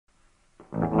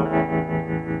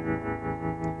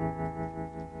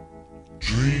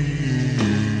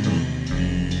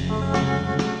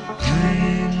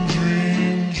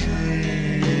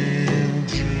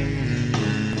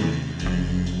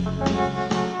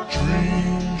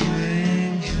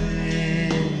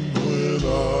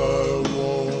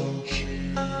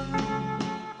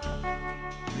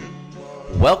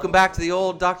Welcome back to the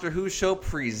old Doctor Who show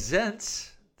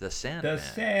presents The Sandman. The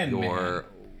Sandman. Your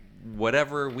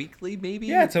whatever weekly, maybe?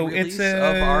 Yeah, it's of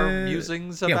our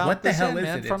musings about what the hell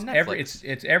Sandman is it? from It's Netflix.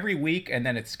 it's every week and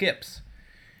then it skips.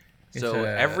 So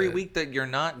every week that you're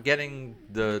not getting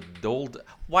the old...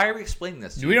 Why are we explaining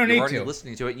this? We don't need You're already to.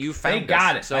 listening to it. You found They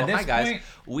got us. it. So At this hi, guys. point-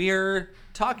 We're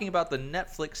talking about the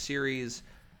Netflix series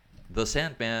The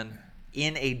Sandman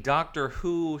in a Doctor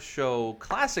Who show,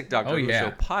 classic Doctor Who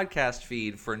show podcast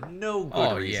feed for no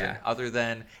good reason other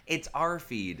than it's our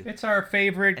feed. It's our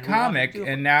favorite And we want to comic, do it.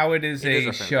 and now it is It is a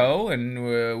our favorite show,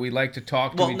 and we like to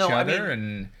talk to each other.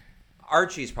 And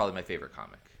Archie's probably my favorite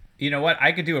comic. you know what?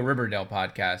 I could do a Riverdale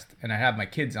podcast, and I have my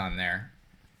kids on there.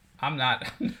 I'm not.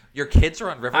 Your kids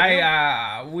are on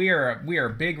Riverdale? We are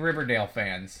big Riverdale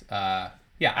fans. I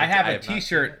have a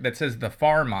T-shirt that says "The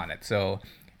Farm" on it, so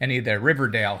any of the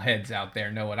Riverdale heads out there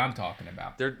know what I'm talking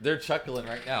about. They're chuckling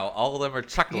right now. All of them are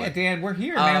chuckling. Yeah, Dan, we're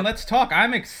here, man. Let's talk.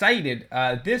 I'm excited.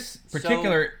 This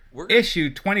particular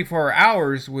issue, 24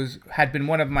 Hours, had been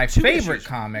one of my favorite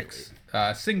comics,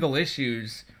 single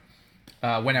issues.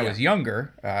 When I was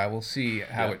younger, we'll see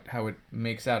how it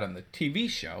makes out on the TV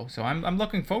show. So I'm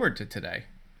looking forward to today.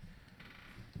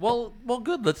 Well,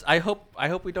 good. I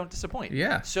hope we don't disappoint.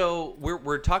 Yeah. So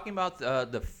we're talking about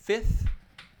the fifth.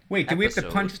 Wait, do we have to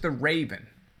episode. punch the Raven?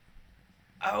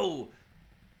 Oh,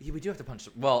 yeah, we do have to punch.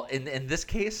 Well, in this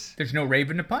case, There's no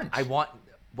Raven to punch.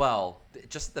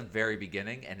 just at the very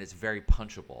beginning, and it's very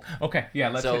punchable. Okay, yeah,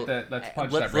 let's punch that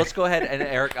Raven. Let's go ahead and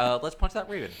Eric, let's punch that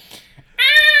Raven.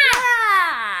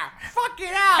 Fuck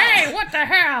it out! Hey, what the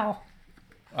hell?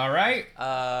 All right.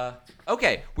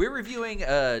 Okay, we're reviewing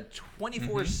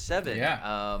 24/7.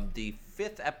 Yeah. The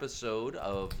fifth episode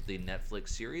of the Netflix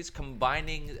series,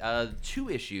 combining two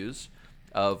issues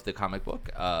of the comic book.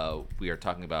 We are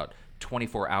talking about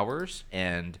 24 Hours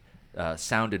and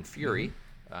Sound and Fury,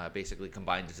 basically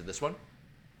combined into this one.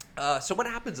 So what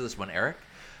happens in this one, Eric?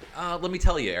 Let me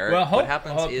tell you, Eric. Well, what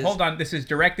happens is... hold on. This is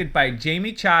directed by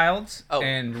Jamie Childs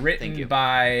and thank written you.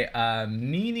 by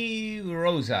Nini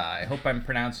Rosa. I hope I'm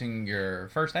pronouncing your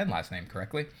first and last name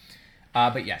correctly.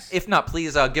 But yes. If not,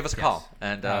 please give us a call,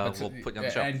 and we'll put you on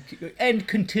the show. And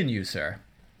continue, sir.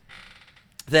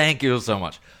 Thank you so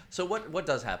much. So what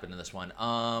does happen in this one?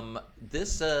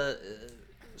 This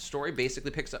story basically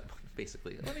picks up...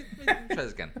 Basically. Let me try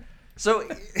this again. So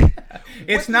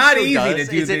it's not easy to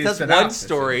do this. It does one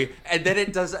story, and then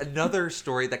it does another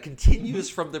story that continues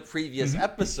from the previous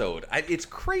episode. It's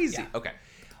crazy. Yeah. Okay.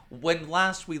 When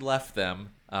last we left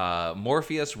them,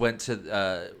 Morpheus went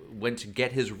to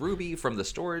get his ruby from the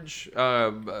storage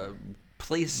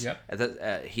place.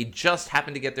 Yep. He just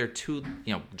happened to get there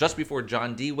just before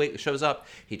John D shows up.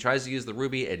 He tries to use the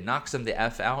ruby. It knocks him the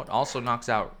F out. Also knocks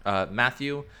out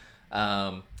Matthew.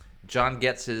 John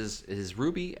gets his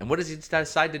ruby, and what does he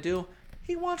decide to do?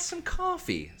 He wants some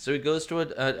coffee. So he goes to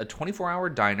a 24-hour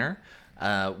diner.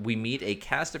 We meet a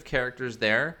cast of characters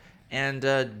there, and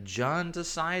John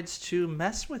decides to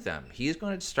mess with them. He's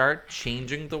going to start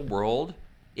changing the world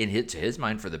to his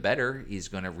mind for the better. He's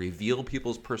going to reveal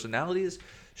people's personalities,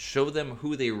 show them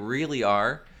who they really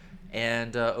are,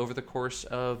 and over the course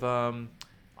of...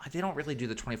 they don't really do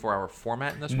the 24-hour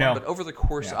format in this one, but over the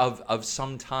course of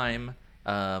some time...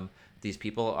 these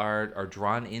people are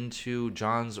drawn into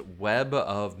John's web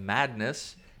of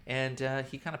madness, and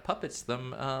he kind of puppets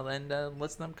them and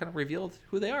lets them kind of reveal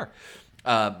who they are.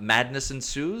 Madness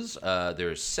ensues.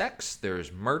 There's sex,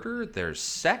 there's murder, there's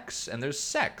sex, and there's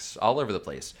sex all over the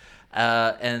place.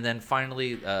 And then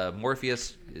finally,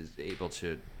 Morpheus is able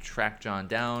to track John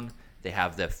down. They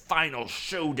have the final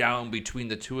showdown between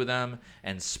the two of them,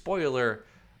 and spoiler,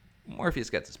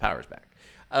 Morpheus gets his powers back.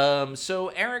 So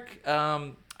Eric,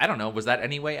 I don't know, was that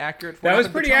any way accurate? That was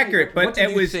pretty accurate, but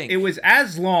it was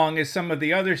as long as some of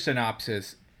the other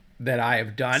synopses that I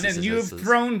have done, and you have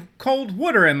thrown cold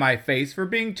water in my face for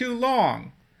being too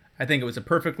long. I think it was a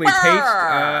perfectly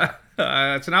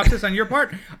paced synopsis on your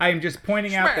part. I am just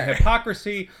pointing out the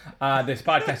hypocrisy. This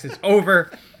podcast is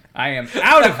over. I am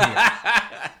out of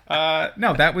here.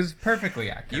 No, that was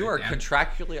perfully accurate. You are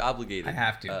contractually obligated. I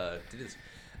have to.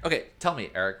 Okay, tell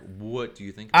me, Eric, what do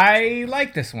you think? I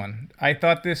like this one. I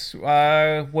thought this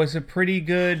was a pretty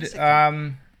good.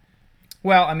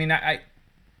 Well, I mean,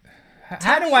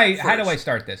 how do I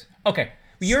start this? Okay,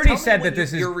 you already said that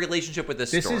this is your relationship with this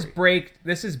story.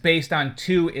 This is based on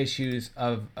two issues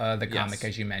of the comic,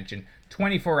 as you mentioned,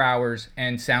 24 Hours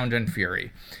and Sound and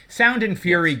Fury. Sound and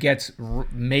Fury gets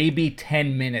maybe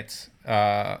 10 minutes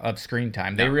of screen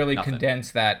time. They really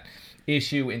condense that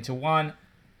issue into one.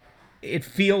 It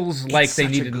feels like they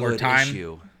needed more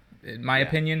time. In my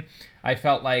opinion, I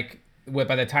felt like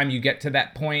by the time you get to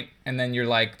that point, and then you're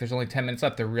like, there's only 10 minutes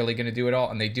left, they're really going to do it all,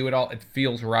 and they do it all. It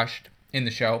feels rushed in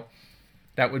the show.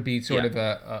 That would be sort of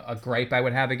a gripe I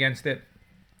would have against it.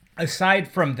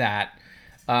 Aside from that,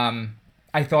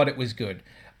 I thought it was good.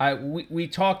 We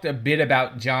talked a bit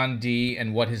about John Dee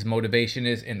and what his motivation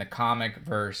is in the comic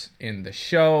versus in the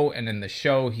show. And in the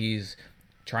show, he's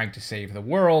trying to save the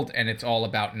world, and it's all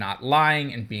about not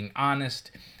lying and being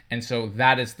honest. And so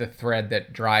that is the thread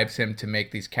that drives him to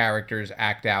make these characters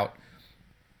act out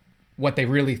what they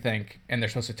really think, and they're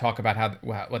supposed to talk about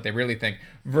what they really think,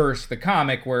 versus the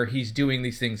comic where he's doing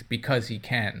these things because he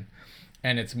can,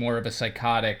 and it's more of a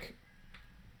psychotic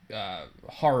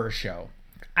horror show.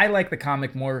 I like the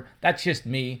comic more. That's just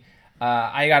me.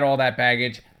 I got all that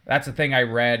baggage. That's the thing I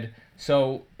read.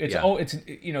 So it's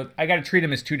I got to treat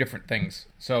them as two different things.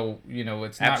 So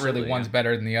it's not really one's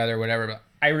better than the other, whatever. But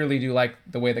I really do like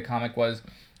the way the comic was.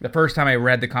 The first time I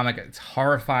read the comic, it's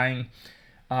horrifying.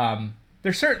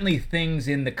 There's certainly things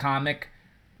in the comic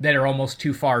that are almost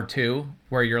too far too,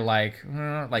 where you're like,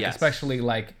 yes. Especially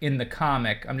like in the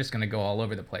comic. I'm just gonna go all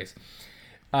over the place.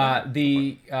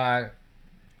 The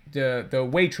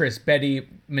waitress Betty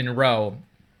Monroe,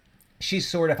 she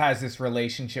sort of has this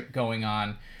relationship going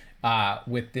on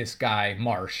with this guy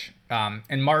Marsh,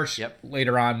 and Marsh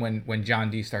later on when John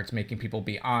Dee starts making people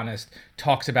be honest,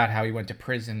 talks about how he went to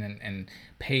prison and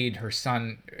paid her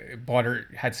son,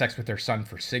 had sex with her son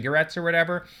for cigarettes or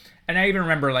whatever. And I even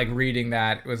remember like reading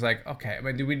that. It was like, okay, I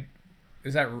mean,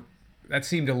 that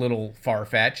seemed a little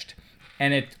far-fetched.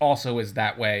 And it also is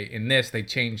that way in this. They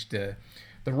changed the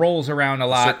roles around a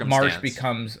lot. Marsh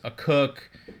becomes a cook,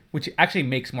 which actually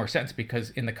makes more sense because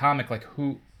in the comic,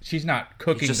 she's not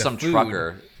cooking just the some food.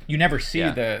 Trucker. You never see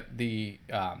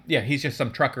he's just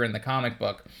some trucker in the comic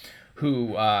book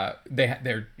who they had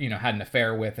an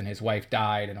affair with, and his wife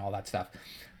died and all that stuff.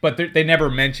 But they never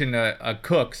mention a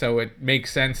cook, so it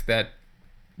makes sense that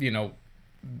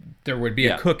there would be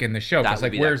a cook in the show. Because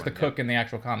where's the cook in the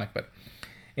actual comic? But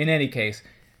in any case,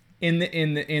 in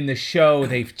the show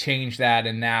they've changed that,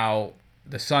 and now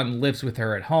the son lives with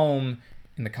her at home.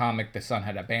 In the comic, the son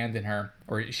had abandoned her,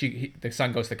 or the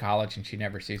son goes to college and she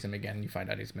never sees him again. And you find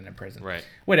out he's been in prison, right?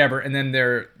 Whatever. And then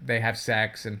they have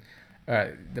sex, and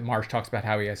the Marsh talks about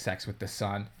how he has sex with the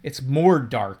son. It's more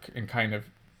dark and kind of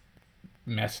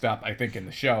messed up, I think, in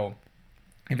the show.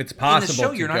 If it's possible, in the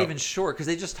show, you're not even sure because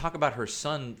they just talk about her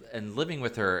son and living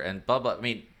with her and blah blah. I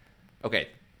mean, okay,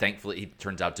 thankfully he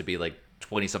turns out to be like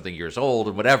 20-something years old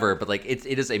or whatever, but like it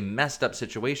is a messed up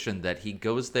situation that he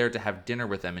goes there to have dinner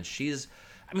with them,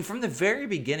 and from the very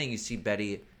beginning you see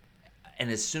Betty,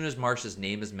 and as soon as Marsh's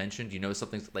name is mentioned,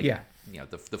 something's like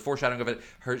the foreshadowing of it.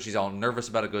 She's all nervous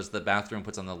about it, goes to the bathroom,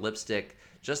 puts on the lipstick,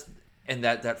 and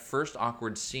that first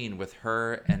awkward scene with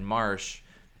her and Marsh,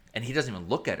 and he doesn't even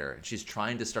look at her, and she's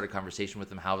trying to start a conversation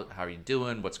with him. How are you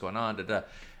doing? What's going on?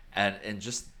 And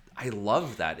just. I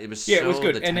love that. It was it was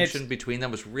good. The tension between them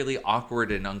was really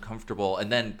awkward and uncomfortable, and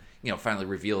then finally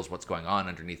reveals what's going on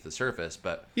underneath the surface.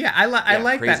 But I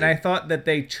like that, and I thought that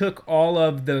they took all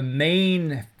of the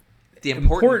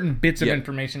important bits of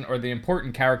information, or the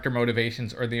important character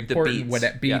motivations, or the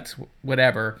important beats,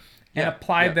 whatever, and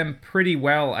applied them pretty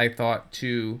well. I thought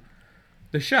to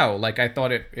the show. Like I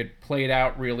thought it played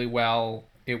out really well.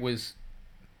 It was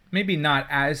maybe not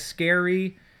as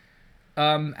scary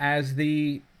as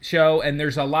the show, and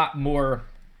there's a lot more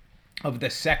of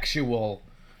the sexual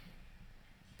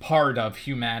part of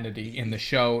humanity in the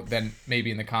show than maybe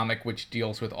in the comic, which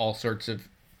deals with all sorts of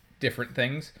different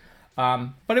things.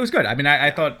 But it was good. I mean,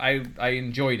 I thought I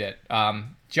enjoyed it.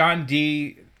 John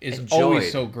Dee is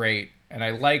always so great, and I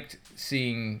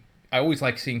always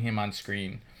like seeing him on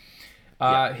screen.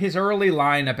 His early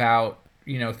line about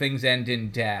things end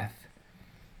in death.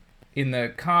 In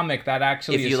the comic, that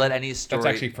actually if you let any story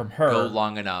that's actually from her go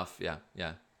long enough,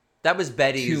 that was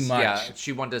Betty's. Too much. Yeah,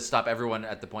 she wanted to stop everyone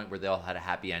at the point where they all had a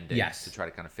happy ending. Yes. To try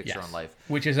to kind of fix her own life,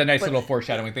 which is a nice little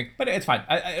foreshadowing thing. But it's fine.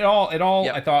 It all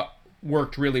I thought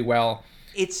worked really well.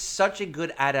 It's such a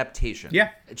good adaptation.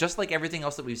 Yeah, just like everything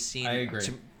else that we've seen. I agree.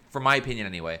 For my opinion,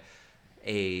 anyway,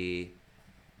 a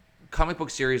comic book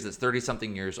series that's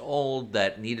 30-something years old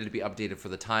that needed to be updated for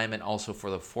the time and also for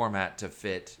the format to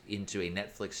fit into a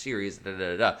Netflix series.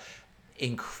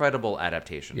 Incredible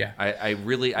adaptation. Yeah, I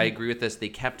agree with this. They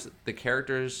kept the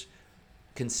characters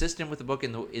consistent with the book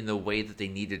in the way that they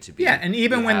needed to be. Yeah, and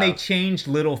even when they changed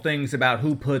little things about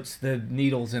who puts the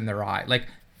needles in their eye, like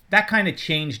that kind of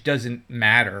change doesn't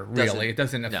matter really. It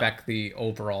doesn't affect the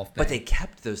overall thing. But they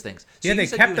kept those things. So they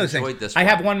kept those things. I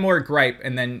have one more gripe,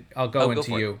 and then I'll go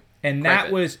into you. And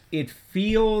that was, it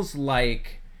feels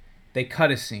like they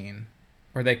cut a scene,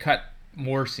 or they cut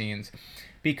more scenes,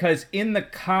 because in the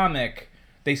comic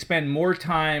they spend more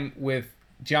time with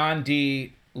John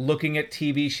Dee looking at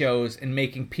TV shows and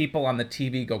making people on the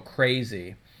TV go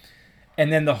crazy.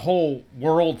 And then the whole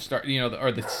world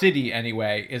or the city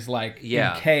anyway, is like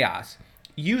in chaos.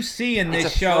 You see in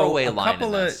this show a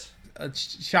couple of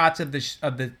shots of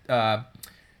the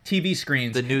TV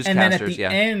screens, the newscasters, and then at the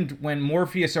end when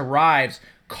Morpheus arrives,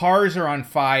 cars are on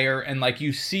fire, and like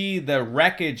you see the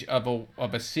wreckage of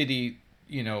a city,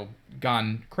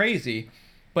 gone crazy,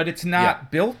 but it's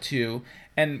not built to.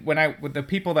 And with the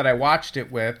people that I watched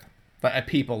it with,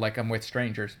 people like I'm with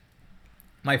strangers.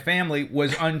 My family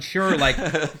was unsure, like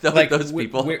those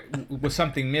people. Was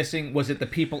something missing? Was it the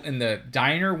people in the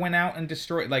diner went out and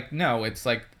destroyed? Like, no, it's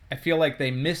like I feel like they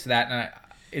missed that, and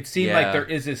it seemed like there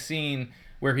is a scene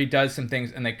where he does some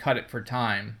things and they cut it for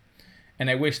time, and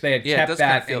I wish they had kept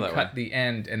that and cut the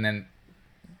end and then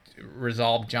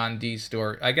resolved John Dee's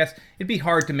story. I guess it'd be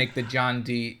hard to make the John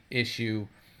Dee issue.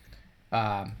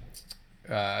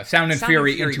 Sound and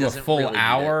Fury into a full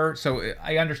hour, so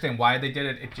I understand why they did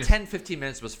it. It just 10-15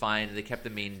 minutes was fine. They kept the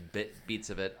main beats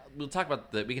of it. We can talk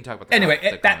about that.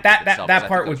 Anyway, that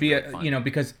part would be really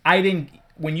because I didn't.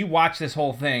 When you watch this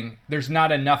whole thing, there's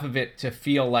not enough of it to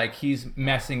feel like he's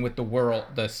messing with the world,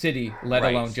 the city, let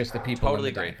alone just the people. Totally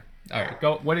agree. All right,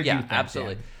 go. What did you think? Yeah,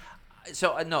 absolutely. Dan?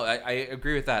 So no, I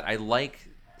agree with that. I like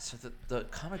the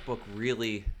comic book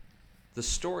really. The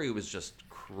story was just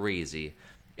crazy.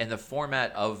 And the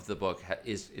format of the book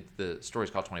the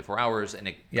story's called 24 Hours, and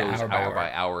it goes hour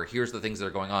by hour. Here's the things that are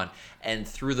going on, and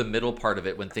through the middle part of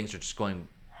it, when things are just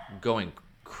going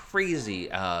crazy,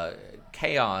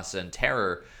 chaos and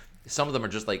terror, some of them are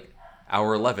just like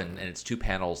hour 11, and it's 2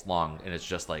 panels long, and it's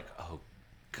just like, oh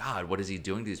God, what is he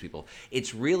doing to these people?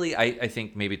 It's really, I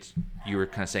think maybe you were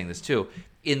kind of saying this too.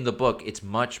 In the book, it's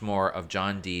much more of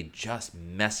John Dee just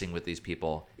messing with these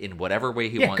people in whatever way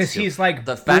he wants to. Yeah, because he's like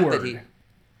the bored. Fact that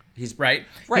he's right.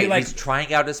 He's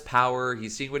trying out his power.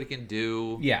 He's seeing what he can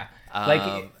do. Yeah,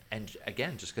 and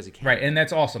again, just because he can. Right, and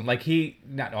that's awesome. Like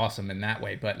not awesome in that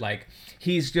way, but like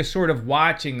he's just sort of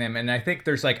watching them. And I think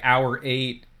there's like hour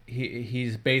 8.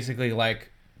 He's basically like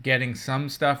getting some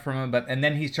stuff from him, and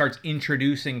then he starts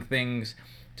introducing things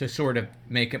to sort of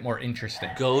make it more interesting.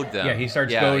 Goad them. Yeah, he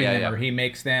starts goading them, or he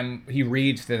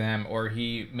reads to them, or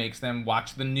he makes them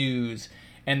watch the news.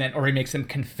 Or he makes them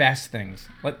confess things.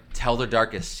 Tell their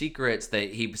darkest secrets.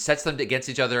 He sets them against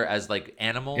each other as like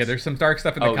animals. Yeah, there's some dark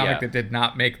stuff in the comic that did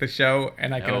not make the show,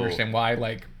 and I can understand why.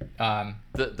 Like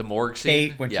the morgue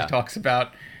scene Kate when she talks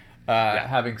about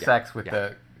having sex with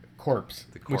the corpse,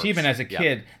 which even as a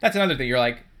kid, that's another thing. You're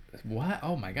like, what?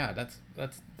 Oh my God,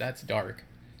 that's dark,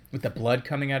 with the blood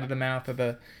coming out of the mouth of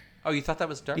the. Oh, you thought that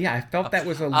was dark? Yeah, I felt that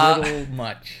was a little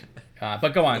much. But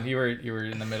go on, you were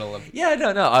in the middle of. Yeah,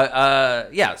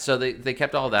 no. So they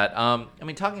kept all that. I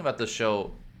mean, talking about the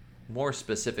show more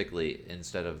specifically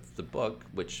instead of the book,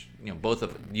 which both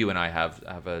of you and I have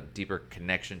a deeper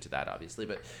connection to that, obviously.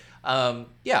 But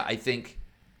I think,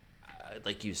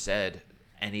 like you said,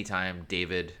 anytime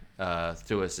David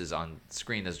Thewlis is on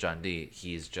screen as John Dee,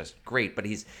 he's just great. But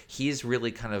he's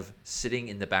really kind of sitting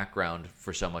in the background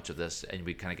for so much of this, and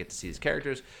we kind of get to see his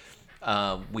characters.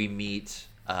 We meet.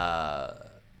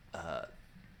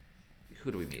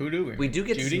 Who do we meet? We do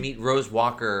get Judy? to meet Rose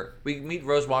Walker. We meet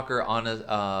Rose Walker on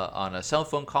a cell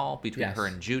phone call between her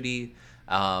and Judy.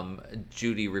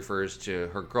 Judy refers to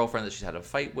her girlfriend that she's had a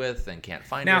fight with and can't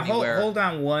find her anywhere. Now, hold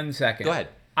on 1 second. Go ahead.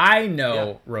 I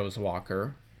know Rose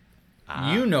Walker.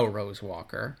 You know Rose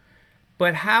Walker.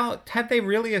 But how have they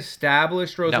really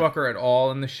established Rose Walker at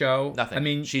all in the show? Nothing. I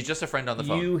mean, she's just a friend on the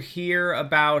phone. You hear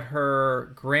about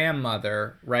her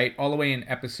grandmother, right, all the way in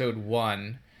episode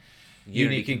 1,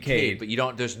 Unity Kincaid. But you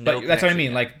don't. There's no. But that's what I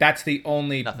mean. Yet. Like that's the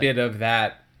only bit of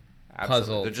that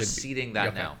puzzle. They're just seeding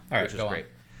that now, which is great.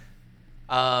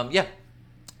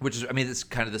 Which is, I mean, it's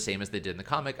kind of the same as they did in the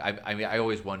comic. I mean, I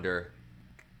always wonder.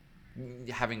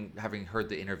 Having heard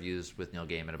the interviews with Neil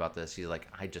Gaiman about this, he's like,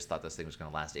 I just thought this thing was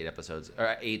going to last 8 episodes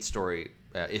or 8 story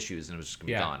issues, and it was just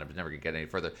going to be gone. I was never going to get any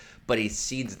further. But he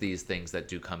seeds these things that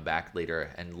do come back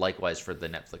later, and likewise for the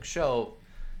Netflix show,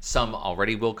 some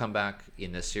already will come back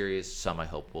in this series. Some I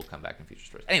hope will come back in future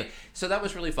stories. Anyway, so that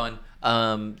was really fun.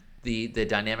 The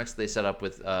dynamics they set up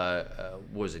with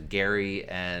was it Gary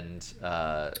and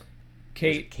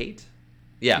Kate? Kate,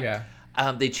 yeah.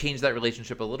 They changed that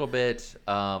relationship a little bit.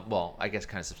 Well, I guess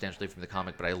kind of substantially from the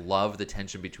comic, but I love the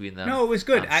tension between them. No, it was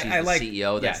good. She's the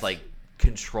CEO that's like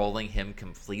controlling him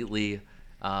completely.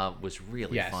 Was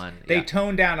really fun. They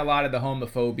toned down a lot of the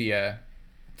homophobia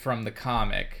from the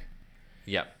comic.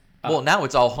 Yep. Well, now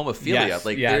it's all homophilia. Yes,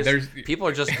 like, yeah, there's people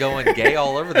are just going gay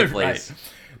all over the place.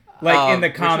 Right. Like in the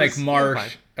comic,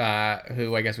 Marsh,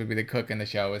 who I guess would be the cook in the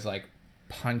show, is like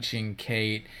punching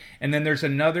Kate. And then there's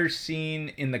another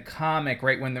scene in the comic,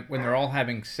 right, when they're all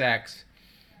having sex.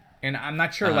 And I'm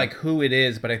not sure like who it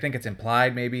is, but I think it's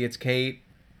implied. Maybe it's Kate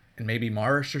and maybe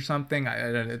Marsh or something.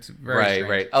 It's very strange.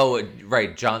 Right. Oh,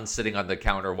 right. John's sitting on the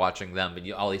counter watching them,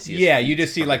 and all he sees. You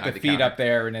just see like the feet up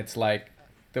there, and it's like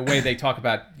the way they talk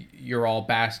about you're all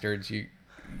bastards. You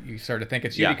sort of think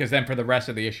it's Judy, because then for the rest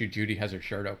of the issue, Judy has her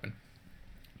shirt open.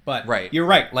 But you're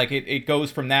right. Like it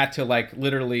goes from that to like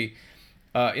literally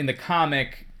in the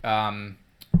comic,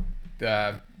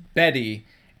 Betty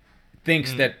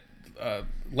thinks that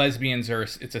lesbians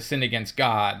it's a sin against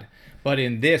God, but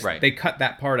in this they cut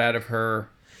that part out of her.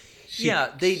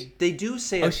 They do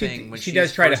say a thing when she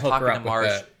does try to hook her up with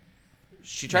Marsh.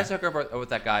 She tries to hook her up with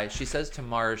that guy. She says to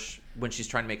Marsh when she's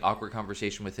trying to make awkward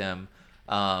conversation with him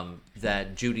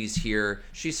that Judy's here.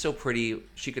 She's so pretty.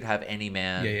 She could have any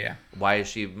man. Yeah. Why is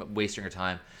she wasting her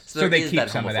time? So they keep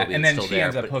some of that, and then she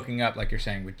ends up hooking up, like you're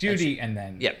saying, with Judy, and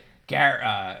then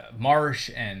Marsh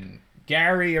and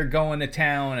Gary are going to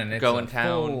town, and it's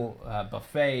full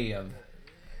buffet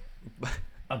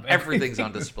of everything's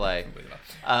on display.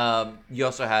 You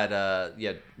also had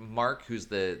Mark, who's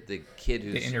the kid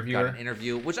who's got an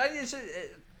interview, which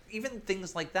even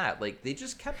things like that, like they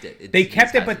just kept it. They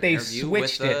kept it, but they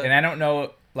switched it, and I don't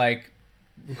know like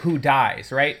who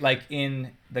dies, right? Like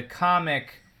in the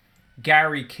comic,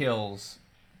 Gary kills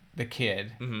the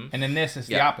kid, and in this it's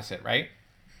the opposite, right?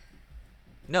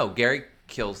 No, Gary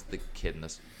kills the kid in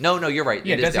this. No, you're right.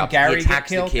 Yeah, doesn't Gary get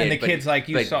killed? And the kid's like,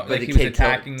 you saw, like he was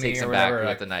attacking me or whatever.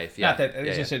 With the knife. Yeah, not that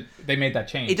it's just they made that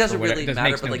change. It doesn't really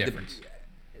matter, but like difference.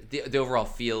 The overall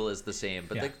feel is the same,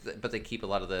 but they keep a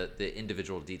lot of the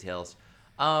individual details.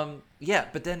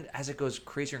 But then as it goes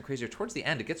crazier and crazier towards the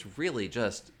end, it gets really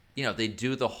just they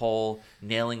do the whole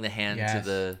nailing the hand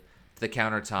to the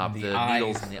countertop, the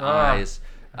needles in the eyes,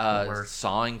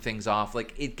 sawing things off.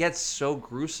 Like it gets so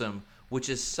gruesome, which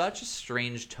is such a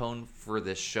strange tone for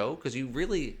this show because you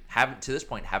really haven't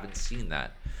seen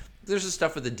that. There's the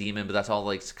stuff with the demon, but that's all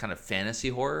like kind of fantasy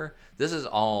horror. This is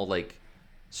all like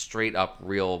straight up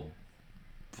real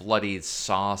bloody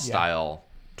Saw style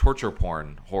torture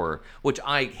porn horror, which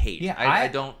I hate.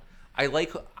 I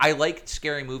like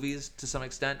scary movies to some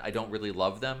extent. I don't really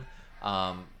love them.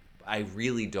 I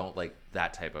really don't like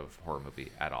that type of horror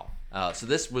movie at all. So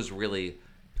this was really,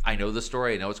 I know the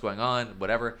story, I know what's going on,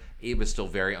 whatever. It was still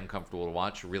very uncomfortable to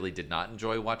watch. Really did not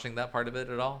enjoy watching that part of it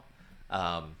at all.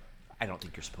 I don't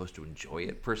think you're supposed to enjoy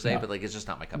it per se, but like it's just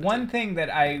not my cup of tea. One thing that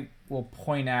I will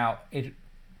point out,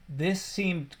 this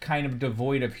seemed kind of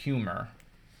devoid of humor,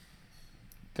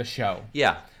 the show.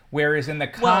 Yeah. Whereas in the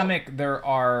comic, there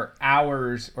are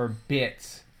hours or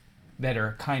bits that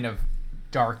are kind of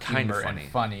dark humor and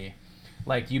funny.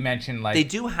 Like you mentioned, like they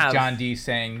do have John Dee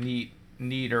saying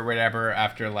neat or whatever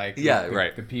after like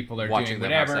the people are watching doing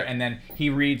whatever, and then he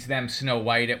reads them Snow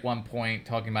White at one point,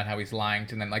 talking about how he's lying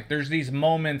to them. Like there's these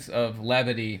moments of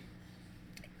levity,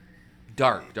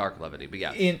 dark levity,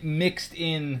 but mixed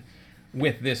in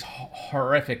with this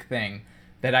horrific thing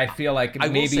that I feel like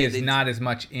maybe is not as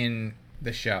much in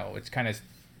the show. It's kind of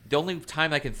the only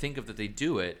time I can think of that they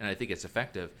do it, and I think it's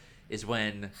effective, is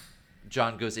when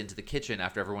John goes into the kitchen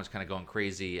after everyone's kind of going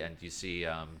crazy, and you see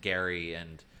Gary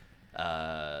and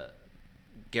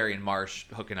Marsh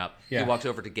hooking up. Yeah. He walks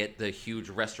over to get the huge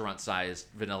restaurant-sized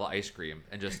vanilla ice cream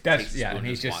and just takes a spoon and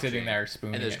he's just sitting there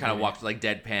spooning, and just kind of walks like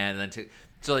deadpan, and then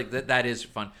so like that is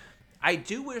fun. I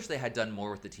do wish they had done more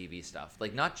with the TV stuff,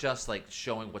 like not just like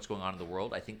showing what's going on in the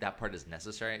world. I think that part is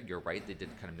necessary. You're right; they did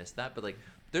kind of miss that. But like,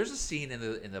 there's a scene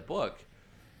in the book,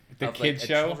 the kids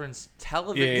show, children's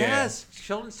television, yes,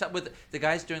 children's with the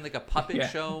guy's doing like a puppet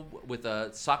show with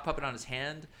a sock puppet on his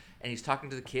hand, and he's talking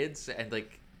to the kids, and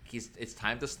like it's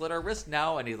time to slit our wrist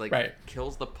now, and he like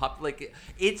kills the pup. Like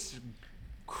it's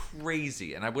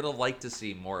crazy, and I would have liked to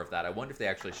see more of that. I wonder if they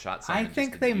actually shot something. I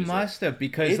think they must have,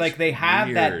 because like they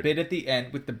have that bit at the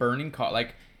end with the burning car.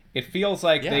 Like it feels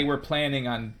like they were planning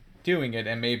on doing it,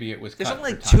 and maybe it was. There's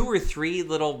only like 2 or 3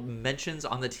 little mentions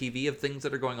on the TV of things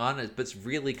that are going on, but it's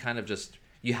really kind of just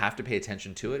you have to pay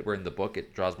attention to it. Where in the book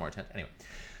it draws more attention. Anyway,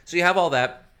 so you have all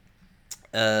that.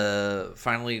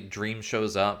 Finally, Dream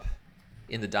shows up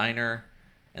in the diner.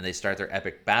 And they start their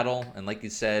epic battle, and like you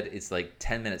said, it's like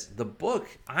 10 minutes. The book,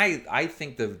 I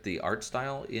think the art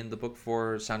style in the book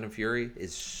for Sound and Fury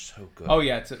is so good. Oh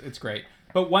yeah, it's great.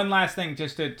 But one last thing,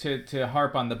 just to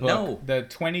harp on the book, the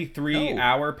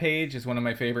 23-hour page is one of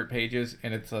my favorite pages,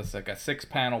 and it's like a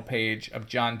 6-panel page of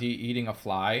John Dee eating a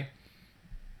fly,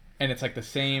 and it's like the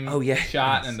same yes.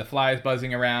 shot, and the fly is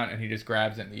buzzing around, and he just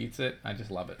grabs it and eats it. I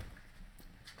just love it.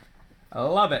 I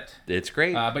love it. It's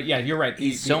great. But yeah, you're right.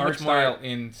 He's the so art much style more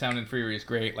in Sound and Fury is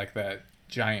great. Like the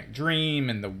giant dream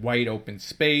and the white open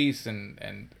space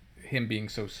and him being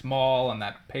so small on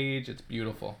that page. It's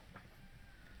beautiful.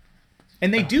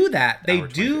 And they do that.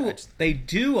 They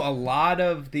do a lot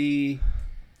of the...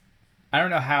 I don't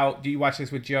know how... Do you watch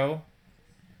this with Joe?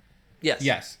 Yes.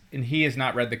 Yes. And he has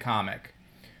not read the comic.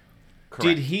 Correct.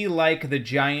 Did he like the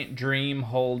giant dream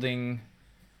holding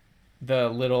the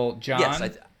little John?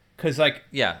 Yes. Because, like...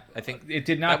 Yeah, I think... It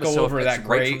did not go over that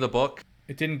great. Right from the book.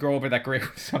 It didn't go over that great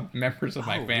with some members of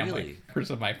my family. Really?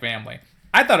 Members of my family.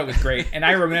 I thought it was great, and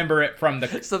I remember it from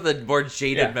the... Some of the more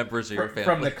jaded members of your family.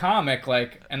 From the comic,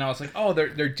 like... And I was like, oh,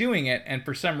 they're doing it, and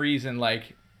for some reason,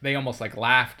 like, they almost, like,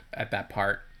 laughed at that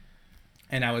part.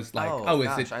 And I was like,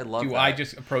 I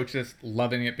just approach this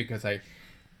loving it because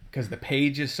the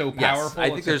page is so powerful?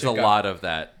 Yes, I think there's a lot of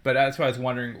that. But that's why I was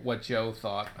wondering what Joe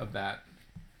thought of that.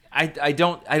 I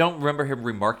don't remember him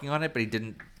remarking on it, but he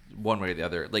didn't one way or the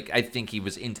other. Like, I think he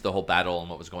was into the whole battle and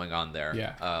what was going on there.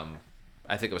 Yeah.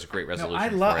 I think it was a great resolution.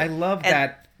 I love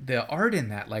that the art in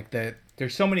that. Like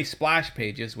there's so many splash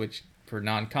pages, which for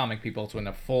non-comic people, it's when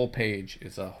a full page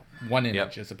is a one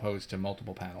image as opposed to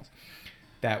multiple panels.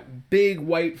 That big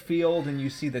white field, and you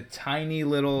see the tiny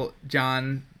little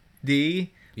John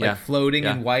D floating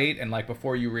in white, and like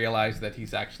before you realize that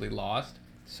he's actually lost.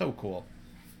 So cool.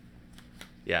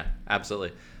 Yeah,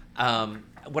 absolutely.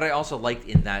 What I also liked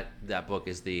in that book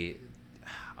is the,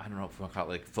 I don't know if we want to call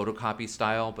it like photocopy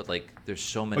style, but like there's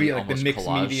so many almost the mixed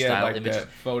collage media, style like images. The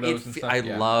photos and stuff. I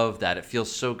love that. It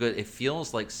feels so good. It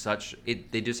feels like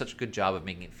they do such a good job of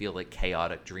making it feel like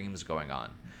chaotic dreams going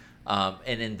on.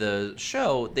 And in the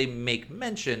show, they make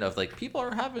mention of like people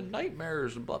are having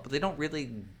nightmares and blah, but they don't really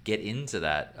get into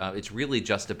that. It's really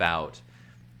just about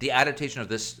the adaptation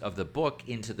of the book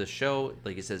into the show.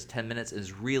 Like it says, 10 minutes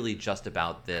is really just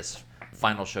about this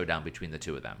final showdown between the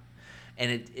two of them.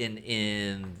 And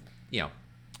in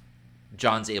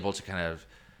John's able to kind of,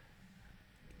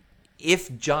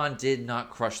 if John did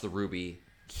not crush the ruby,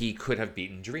 he could have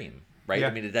beaten Dream. Right? Yeah.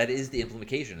 I mean, that is the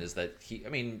implication, is that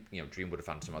Dream would have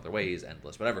found some other ways,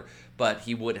 endless, whatever, but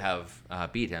he would have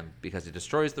beat him because he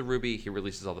destroys the ruby, he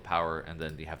releases all the power, and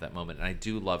then you have that moment. And I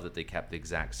do love that they kept the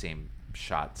exact same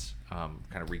shots, kind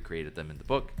of recreated them in the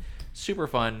book. Super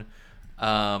fun.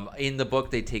 In the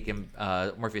book, they take him,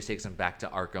 Morpheus takes him back to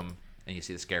Arkham, and you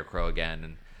see the Scarecrow again,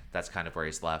 and that's kind of where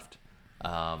he's left.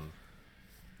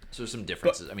 So some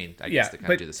differences. I mean, I guess they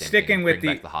kind of do the same sticking thing. With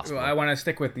back the hospital. I want to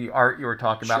stick with the art you were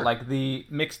talking about, like the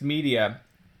mixed media.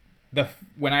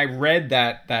 When I read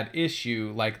that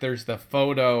issue, like there's the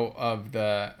photo of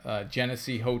the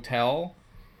Genesee Hotel,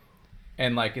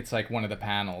 and like it's like one of the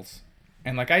panels,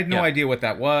 and like I had no idea what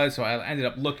that was, so I ended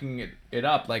up looking it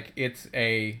up. Like it's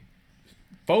a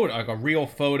photo, like a real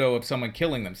photo of someone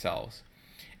killing themselves.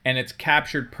 And it's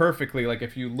captured perfectly. Like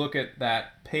if you look at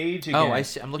that page again, I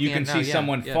see. I'm looking you can at it now. see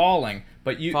someone falling.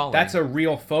 But that's a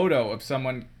real photo of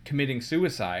someone committing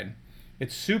suicide.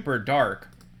 It's super dark.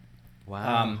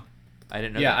 Wow. I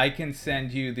didn't know. Yeah, that. I can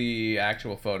send you the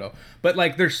actual photo. But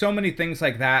like there's so many things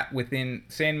like that within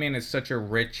Sandman is such a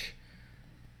rich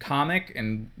comic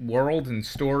and world and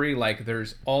story. Like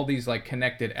there's all these like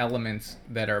connected elements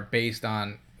that are based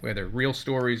on whether real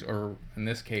stories or in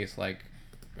this case like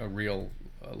a real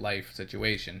life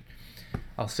situation.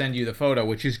 I'll send you the photo,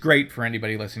 which is great for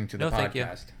anybody listening to the podcast. Thank you.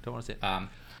 Don't want to see it.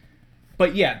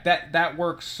 But yeah, that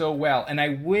works so well, and I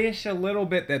wish a little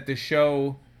bit that the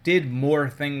show did more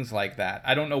things like that.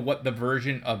 I don't know what the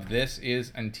version of this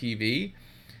is on TV,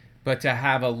 but to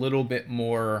have a little bit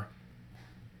more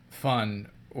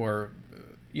fun, or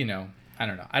I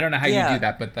don't know. I don't know how you do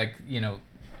that, but like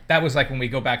that was like when we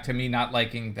go back to me not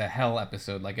liking the Hell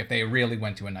episode. Like if they really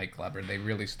went to a nightclub or they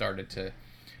really started to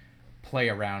play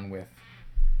around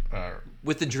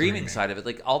with the dreaming side of it.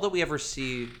 Like all that we ever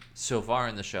see so far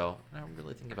in the show, and I'm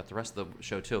really thinking about the rest of the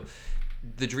show too,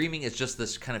 the dreaming is just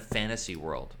this kind of fantasy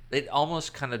world. It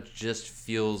almost kind of just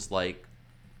feels like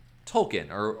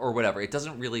Tolkien or whatever. It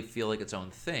doesn't really feel like its own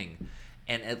thing.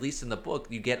 And at least in the book,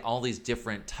 you get all these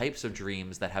different types of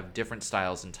dreams that have different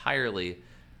styles entirely.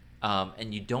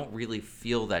 And you don't really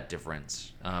feel that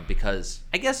difference because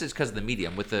I guess it's because of the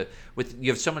medium.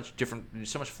 You have so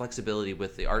much flexibility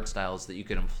with the art styles that you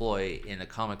can employ in a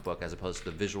comic book as opposed to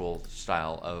the visual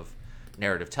style of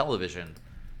narrative television,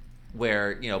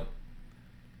 where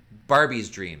Barbie's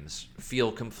dreams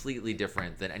feel completely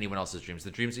different than anyone else's dreams.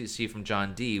 The dreams that you see from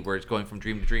John Dee, where it's going from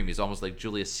dream to dream, he's almost like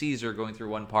Julius Caesar going through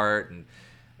one part, and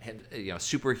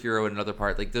superhero in another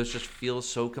part. Like those just feel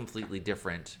so completely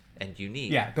different and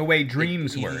unique. Yeah, the way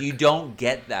dreams work. You don't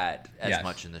get that as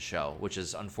much in the show, which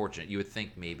is unfortunate. You would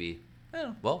think maybe,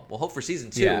 we'll hope for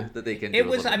season 2 that they can.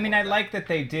 I like that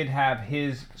they did have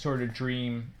his sort of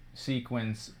dream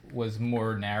sequence was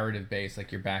more narrative based.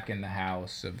 Like you're back in the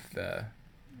house of the,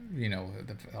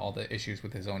 all the issues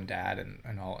with his own dad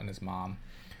and his mom.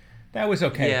 That was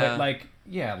okay, but like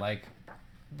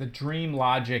the dream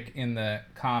logic in the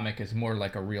comic is more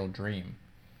like a real dream.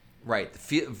 Right.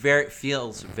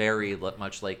 Feels very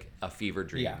much like a fever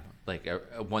dream. Yeah. Like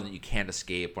a one that you can't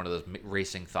escape, one of those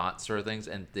racing thoughts sort of things,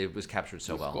 and it was captured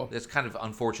so well. Cool. It's kind of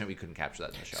unfortunate we couldn't capture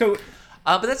that in the show. So,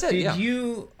 but that's it.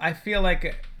 I feel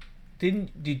like,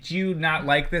 did you not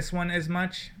like this one as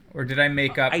much? Or did I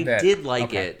make up I did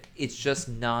like it. It's just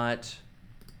not,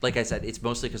 like I said, it's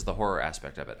mostly because of the horror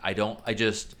aspect of it. I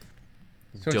just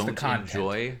don't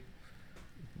enjoy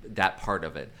that part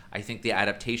of it. I think the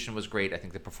adaptation was great. I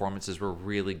think the performances were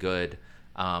really good.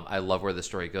 I love where the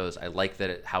story goes. I like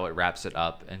how it wraps it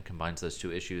up and combines those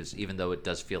two issues, even though it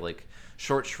does feel like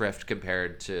short shrift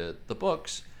compared to the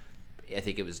books. I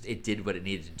think it did what it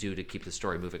needed to do to keep the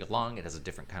story moving along. It has a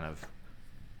different kind of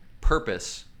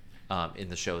purpose in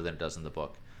the show than it does in the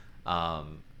book. I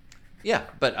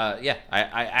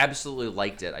absolutely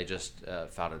liked it. I just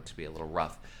found it to be a little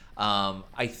rough.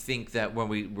 I think that when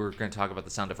we're going to talk about The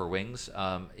Sound of Her Wings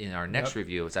in our next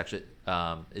review, it's actually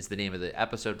is the name of the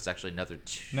episode. It's actually another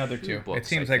two books. It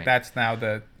seems like that's now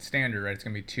the standard, right? It's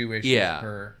going to be 2 issues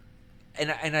per.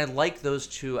 And I like those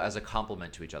two as a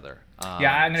complement to each other.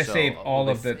 I'm going to save all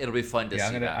of the. It'll be fun to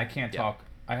see. I can't talk.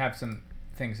 I have some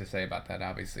things to say about that,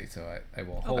 obviously, so I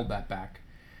will hold that back.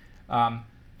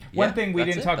 One thing we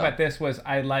didn't talk about this was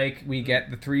we get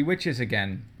the 3 witches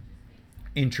again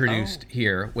introduced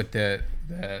here with the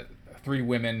 3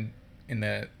 women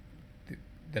that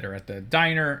are at the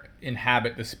diner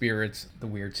inhabit the spirits, the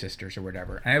weird sisters or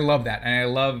whatever. And I love that. And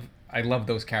I love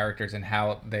those characters and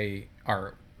how they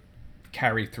are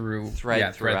carry through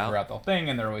thread throughout the whole thing,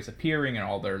 and they're always appearing and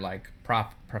all their like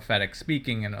prophetic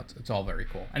speaking, and it's all very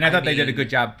cool. And I thought they did a good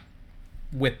job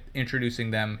with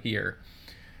introducing them here.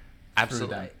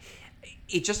 Absolutely.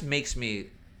 It just makes me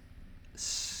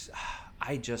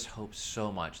I just hope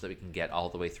so much that we can get all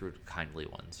the way through to Kindly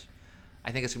Ones.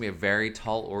 I think it's going to be a very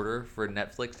tall order for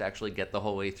Netflix to actually get the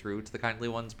whole way through to the Kindly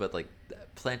Ones, but like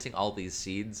planting all these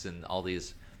seeds and all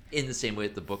these in the same way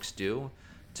that the books do,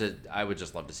 I would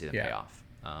just love to see them pay off.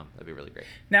 That'd be really great.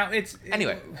 Now,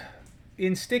 anyway,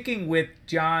 in sticking with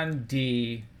John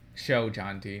D,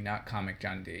 not comic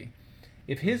John D,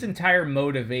 if his entire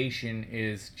motivation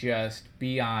is just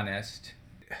be honest,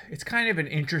 it's kind of an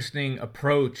interesting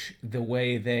approach the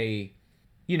way they,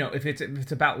 if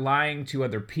it's about lying to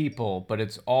other people, but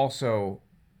it's also,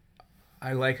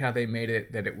 I like how they made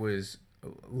it that it was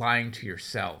lying to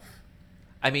yourself.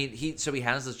 I mean, he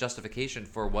has this justification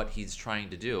for what he's trying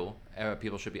to do.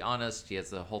 People should be honest. He has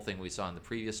the whole thing we saw in the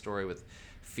previous story with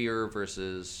fear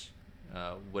versus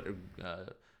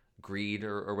greed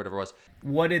or whatever it was.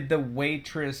 What did the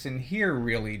waitress in here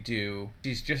really do?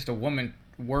 She's just a woman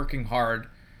working hard,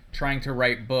 trying to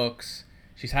write books.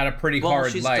 She's had a pretty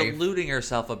hard life. She's deluding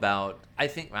herself about, I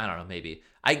don't know, maybe.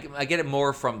 I get it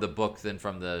more from the book than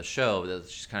from the show, that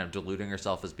she's kind of deluding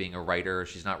herself as being a writer.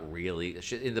 She's not really.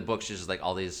 In the book, she's just like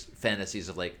all these fantasies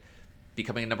of like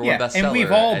becoming a number one bestseller. And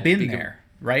we've all been there,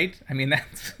 right? I mean,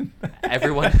 that's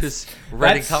everyone who's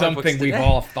writing comic books today. We've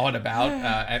all thought about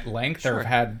at length, or have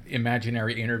had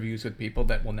imaginary interviews with people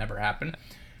that will never happen.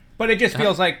 But it just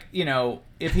feels like,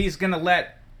 if he's gonna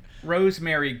let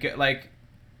Rosemary go, like,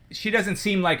 she doesn't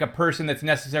seem like a person that's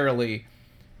necessarily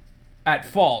at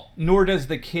fault, nor does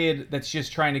the kid that's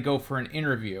just trying to go for an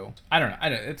interview. I don't know.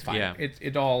 It's fine. Yeah.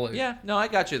 It all. Yeah. No, I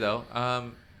got you though.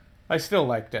 I still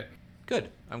liked it. Good.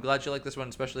 I'm glad you like this one,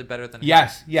 especially better than.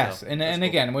 Yes. So, and cool.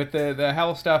 Again, with the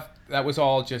hell stuff, that was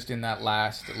all just in that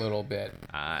last little bit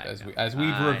as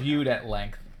we've reviewed at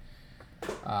length.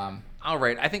 All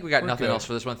right, I think we got nothing else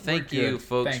for this one. Thank you,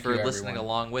 folks, for listening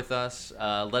along with us.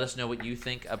 Let us know what you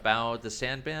think about the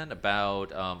Sandman,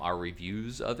 about our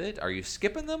reviews of it. Are you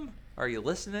skipping them? Are you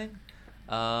listening?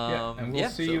 And we'll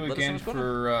see you again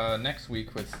for next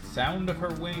week with Sound of Her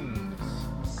Wings.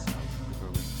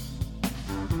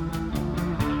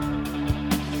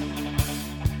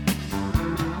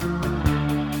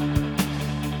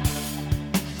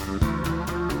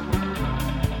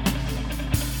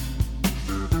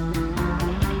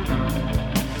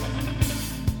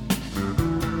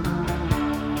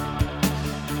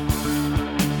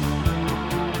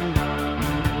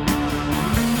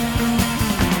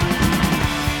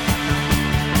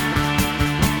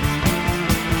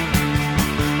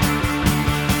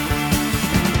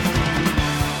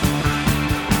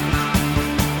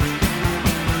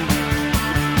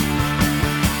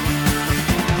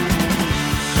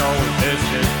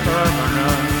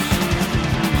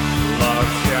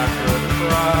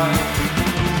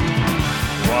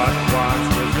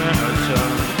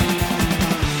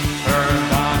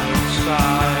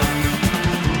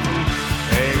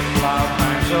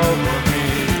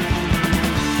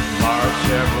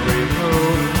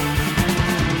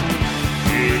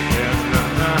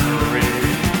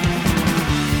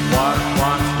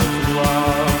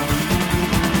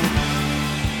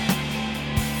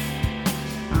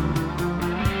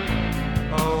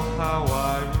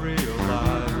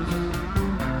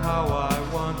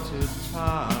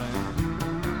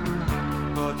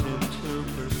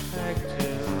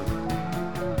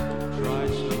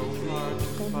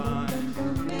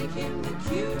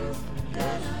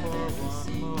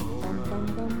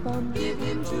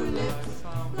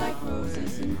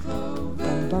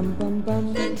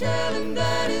 Then tell him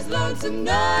that his lonesome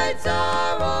nights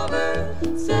are over.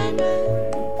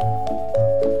 Sandman,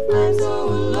 I'm so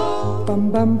alone.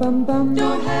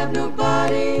 Don't have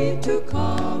nobody to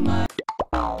call my.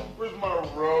 Where's my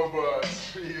robot?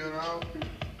 You know?